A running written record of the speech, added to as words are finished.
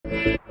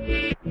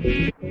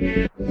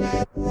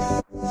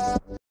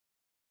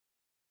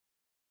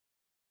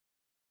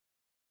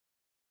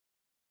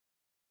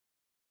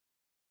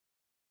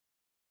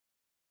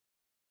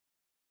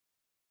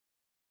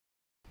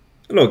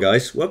Hello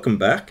guys, welcome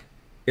back.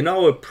 In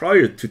our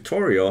prior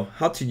tutorial,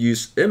 how to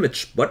use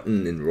image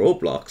button in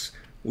Roblox,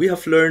 we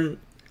have learned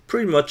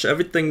pretty much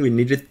everything we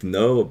needed to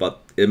know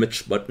about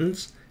image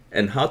buttons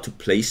and how to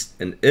place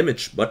an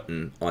image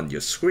button on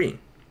your screen.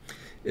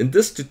 In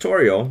this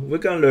tutorial, we're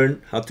going to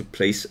learn how to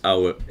place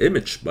our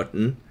image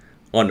button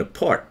on a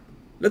part.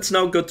 Let's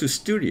now go to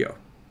Studio.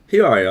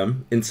 Here I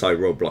am inside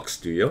Roblox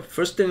Studio.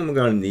 First thing I'm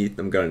going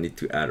to need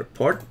to add a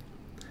part.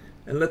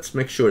 And let's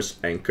make sure it's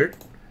anchored.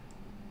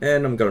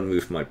 And I'm going to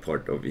move my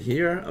part over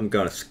here. I'm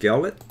going to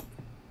scale it.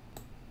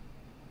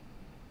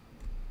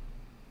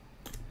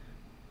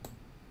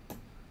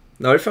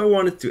 Now, if I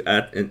wanted to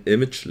add an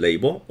image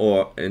label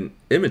or an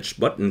image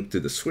button to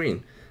the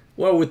screen,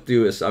 what I would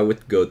do is I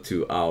would go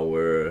to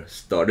our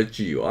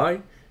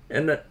StarterGui,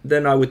 and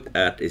then I would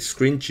add a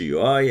screen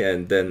GUI,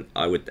 and then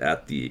I would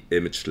add the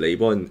image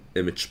label and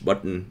image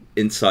button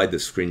inside the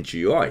screen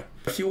GUI.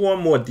 If you want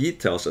more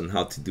details on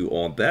how to do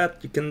all that,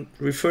 you can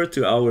refer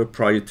to our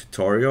prior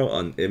tutorial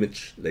on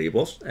image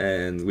labels,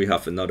 and we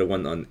have another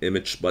one on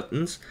image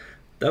buttons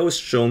that was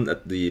shown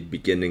at the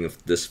beginning of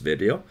this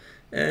video.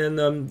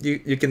 And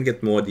you can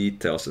get more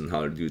details on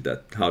how to do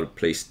that, how to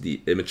place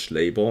the image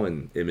label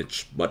and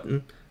image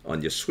button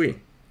on your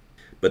screen.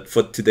 But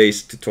for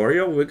today's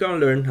tutorial, we're going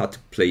to learn how to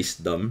place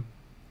them,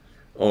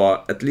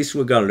 or at least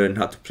we're going to learn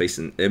how to place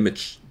an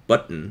image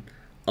button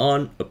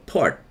on a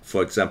part.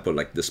 For example,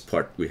 like this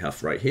part we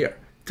have right here.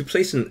 To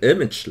place an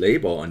image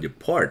label on your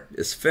part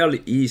is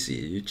fairly easy.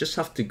 You just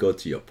have to go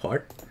to your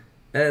part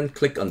and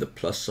click on the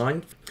plus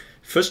sign.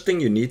 First thing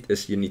you need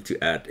is you need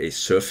to add a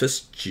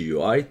Surface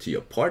GUI to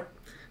your part.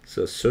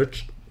 So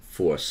search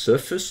for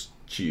Surface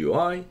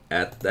GUI,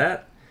 add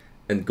that,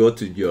 and go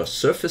to your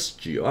Surface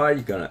GUI.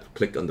 You're gonna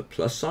click on the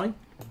plus sign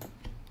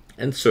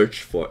and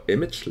search for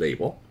image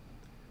label.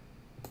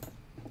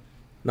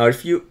 Now,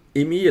 if you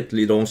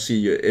immediately don't see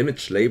your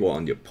image label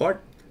on your part,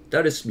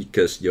 that is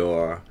because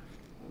your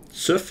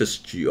Surface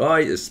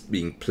GUI is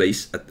being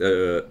placed at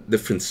a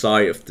different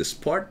side of this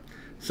part.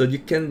 So you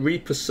can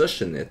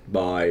reposition it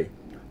by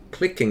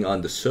clicking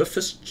on the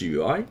Surface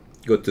GUI,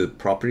 go to the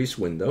Properties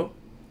window,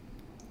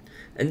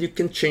 and you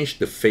can change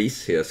the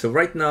face here. So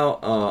right now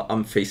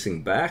I'm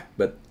facing back,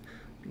 but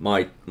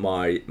my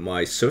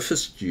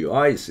Surface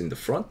GUI is in the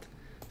front.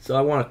 So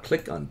I want to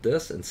click on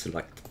this and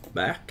select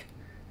back.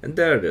 And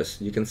there it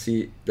is. You can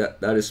see that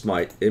that is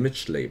my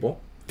image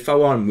label. If I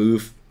want to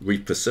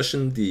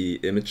reposition the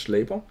image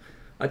label,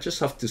 I just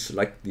have to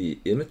select the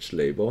image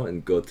label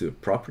and go to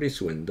Properties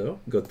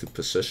window, go to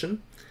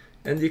Position,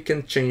 and you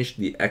can change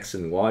the X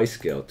and Y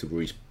scale to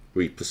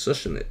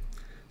reposition it.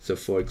 So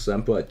for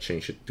example, I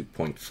change it to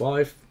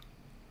 0.5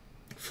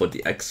 for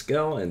the X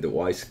scale and the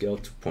Y scale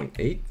to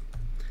 0.8.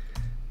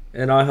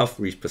 And I have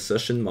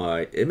repositioned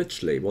my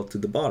image label to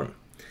the bottom.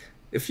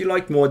 If you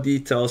like more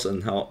details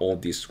on how all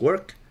these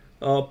work,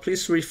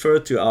 please refer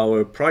to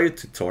our prior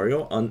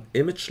tutorial on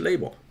image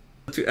label.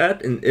 To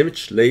add an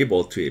image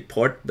label to a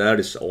part, that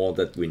is all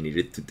that we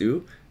needed to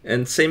do.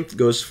 And same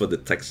goes for the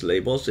text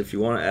labels. If you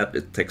want to add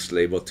a text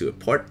label to a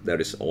part, that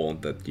is all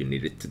that you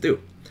needed to do.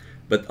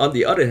 But on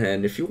the other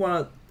hand, if you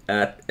want to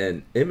add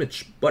an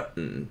image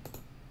button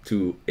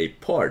to a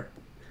part,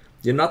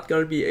 you're not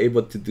going to be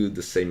able to do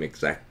the same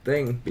exact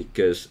thing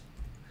because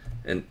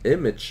an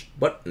image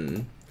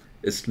button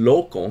is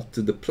local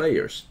to the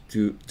players,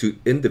 to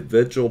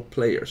individual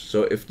players.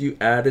 So if you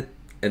added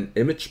an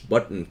image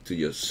button to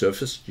your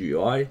Surface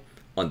GUI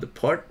on the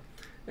part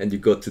and you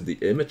go to the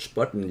image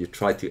button, you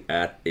try to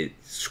add a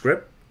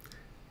script,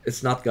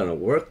 it's not gonna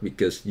work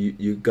because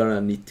you're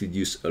gonna need to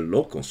use a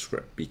local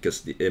script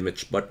because the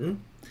image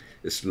button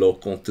is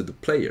local to the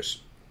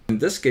players. In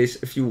this case,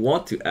 if you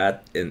want to add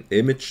an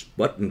image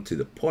button to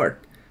the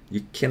part,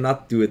 you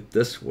cannot do it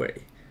this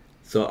way.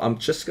 So I'm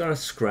just gonna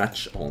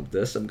scratch all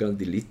this. I'm gonna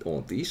delete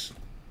all these.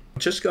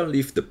 I'm just gonna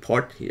leave the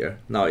part here.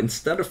 Now,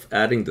 instead of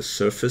adding the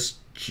Surface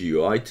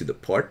GUI to the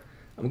part,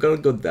 I'm gonna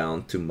go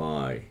down to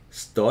my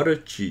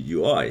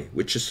StarterGui,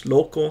 which is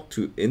local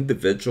to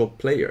individual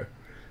player.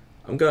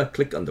 I'm gonna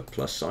click on the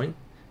plus sign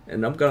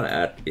and I'm gonna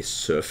add a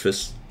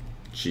Surface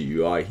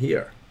GUI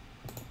here.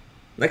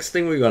 Next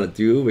thing we're gonna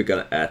do, we're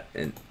gonna add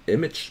an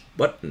image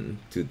button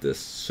to this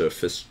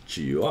Surface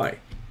GUI.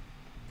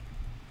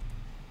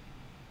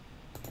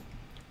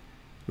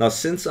 Now,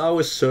 since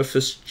our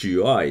Surface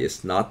GUI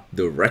is not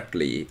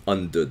directly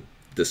under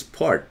this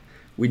part,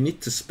 we need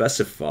to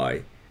specify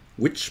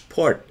which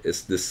part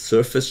is this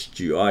Surface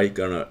GUI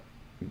gonna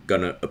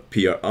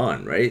appear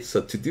on, right? So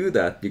to do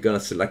that, you're gonna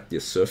select your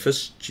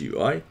Surface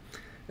GUI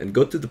and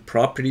go to the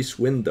Properties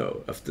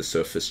window of the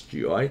Surface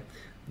GUI.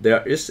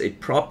 There is a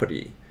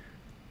property,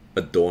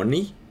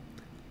 Adornee.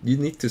 You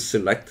need to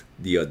select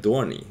the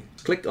Adornee.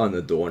 Click on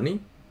Adornee.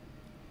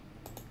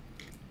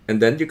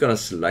 And then you're going to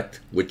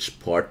select which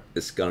part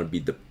is going to be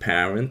the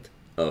parent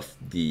of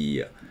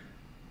the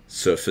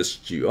Surface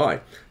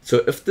GUI.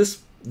 So if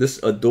this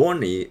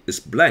Adornee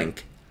is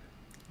blank,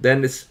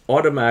 then it's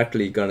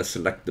automatically going to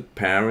select the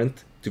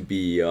parent to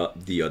be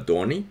the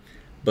Adornee.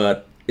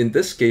 But in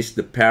this case,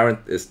 the parent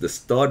is the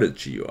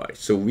StarterGui.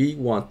 So we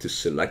want to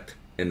select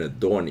an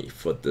Adornee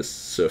for this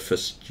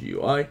Surface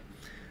GUI.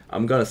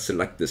 I'm gonna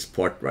select this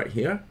part right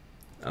here.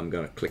 I'm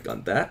gonna click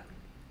on that,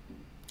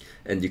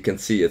 and you can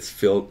see it's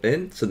filled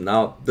in. So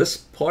now this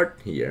part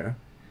here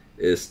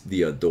is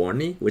the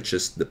Adornee, which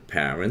is the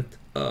parent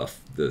of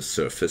the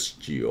Surface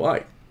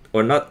GUI,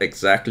 or not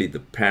exactly the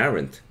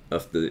parent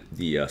of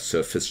the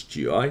Surface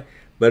GUI,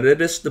 but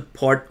it is the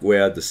part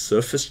where the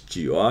Surface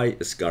GUI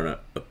is gonna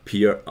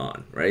appear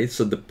on, right?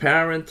 So the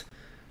parent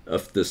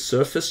of the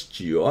Surface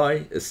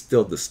GUI is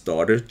still the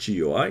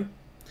StarterGui,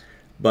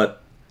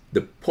 but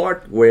the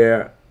part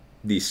where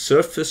the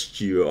Surface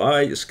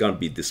GUI is gonna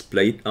be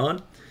displayed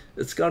on,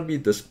 it's gonna be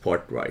this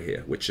part right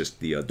here, which is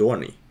the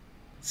Adornee.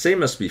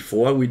 Same as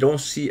before, we don't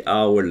see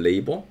our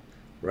label,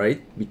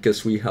 right?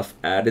 Because we have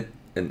added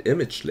an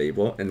image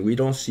label and we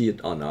don't see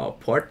it on our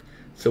part.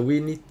 So we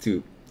need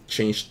to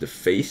change the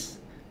face.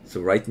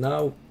 So right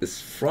now it's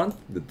front,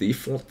 the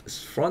default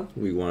is front.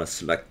 We want to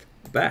select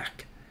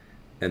back.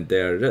 And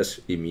there it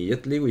is.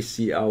 Immediately we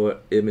see our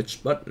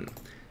image button.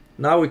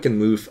 Now we can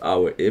move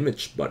our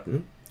image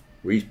button,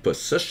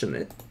 reposition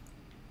it.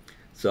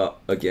 So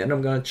again,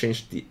 I'm going to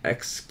change the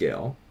X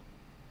scale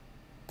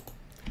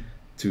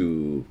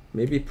to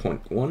maybe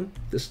 0.1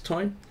 this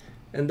time,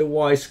 and the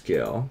Y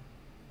scale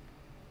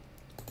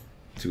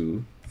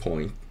to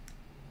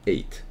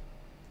 0.8.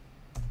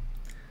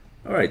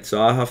 Alright,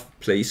 so I have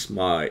placed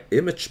my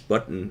image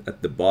button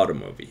at the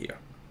bottom over here.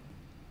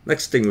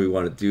 Next thing we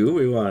want to do,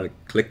 we want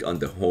to click on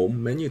the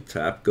Home menu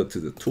tab, go to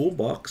the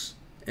toolbox,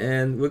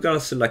 and we're going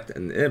to select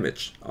an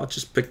image. I'll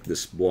just pick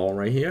this ball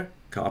right here,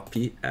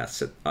 copy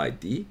asset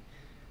ID,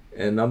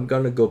 and I'm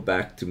going to go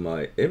back to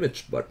my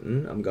image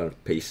button. I'm going to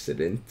paste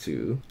it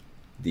into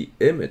the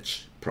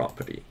image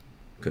property.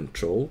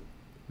 Control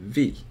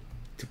V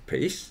to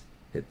paste,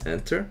 hit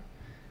enter,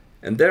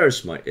 and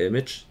there's my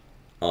image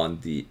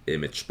on the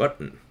image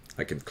button.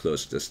 I can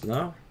close this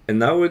now. And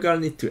now we're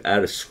going to need to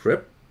add a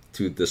script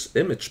to this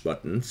image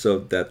button so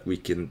that we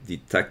can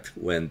detect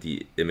when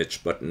the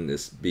image button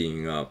is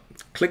being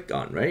clicked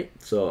on, right?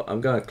 So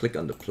I'm going to click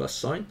on the plus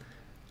sign.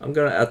 I'm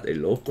going to add a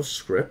local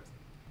script.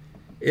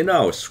 In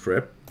our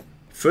script,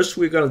 first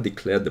we're going to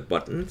declare the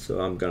button.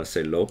 So I'm going to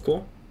say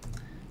local.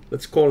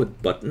 Let's call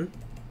it button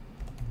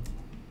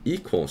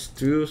equals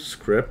to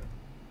script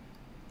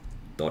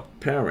dot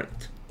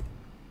parent.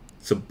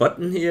 So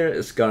button here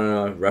is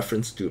gonna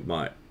reference to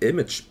my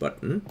image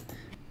button,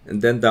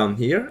 and then down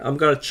here I'm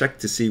gonna check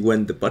to see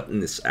when the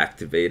button is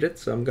activated.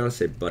 So I'm gonna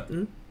say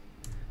button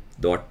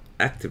dot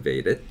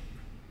activated.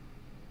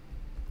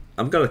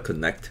 I'm gonna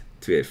connect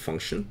to a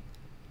function,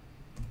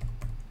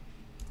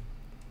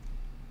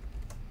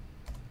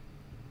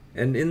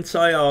 and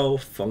inside our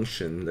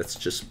function, let's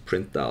just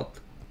print out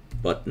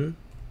button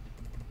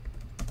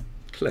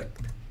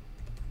clicked.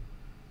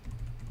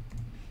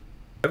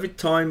 Every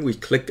time we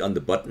click on the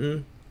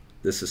button,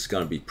 this is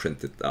going to be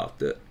printed out,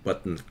 the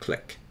button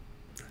click.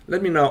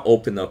 Let me now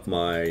open up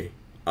my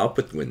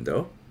output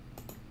window,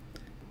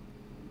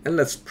 and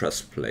let's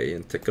press play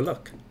and take a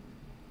look.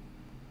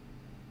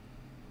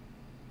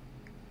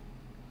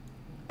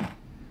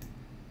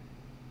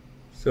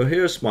 So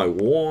here's my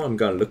wall. I'm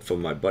going to look for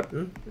my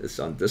button. It's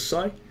on this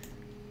side,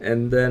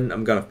 and then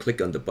I'm going to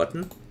click on the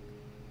button,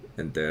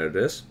 and there it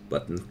is,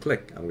 button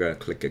click. I'm going to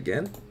click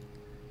again,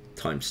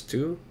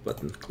 ×2,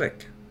 button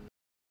click.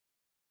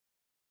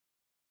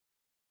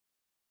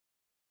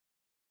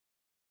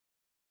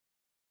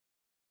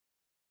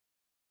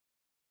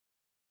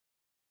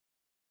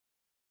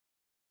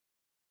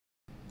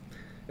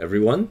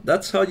 Everyone,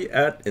 that's how you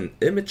add an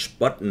image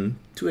button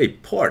to a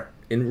part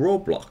in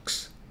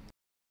Roblox.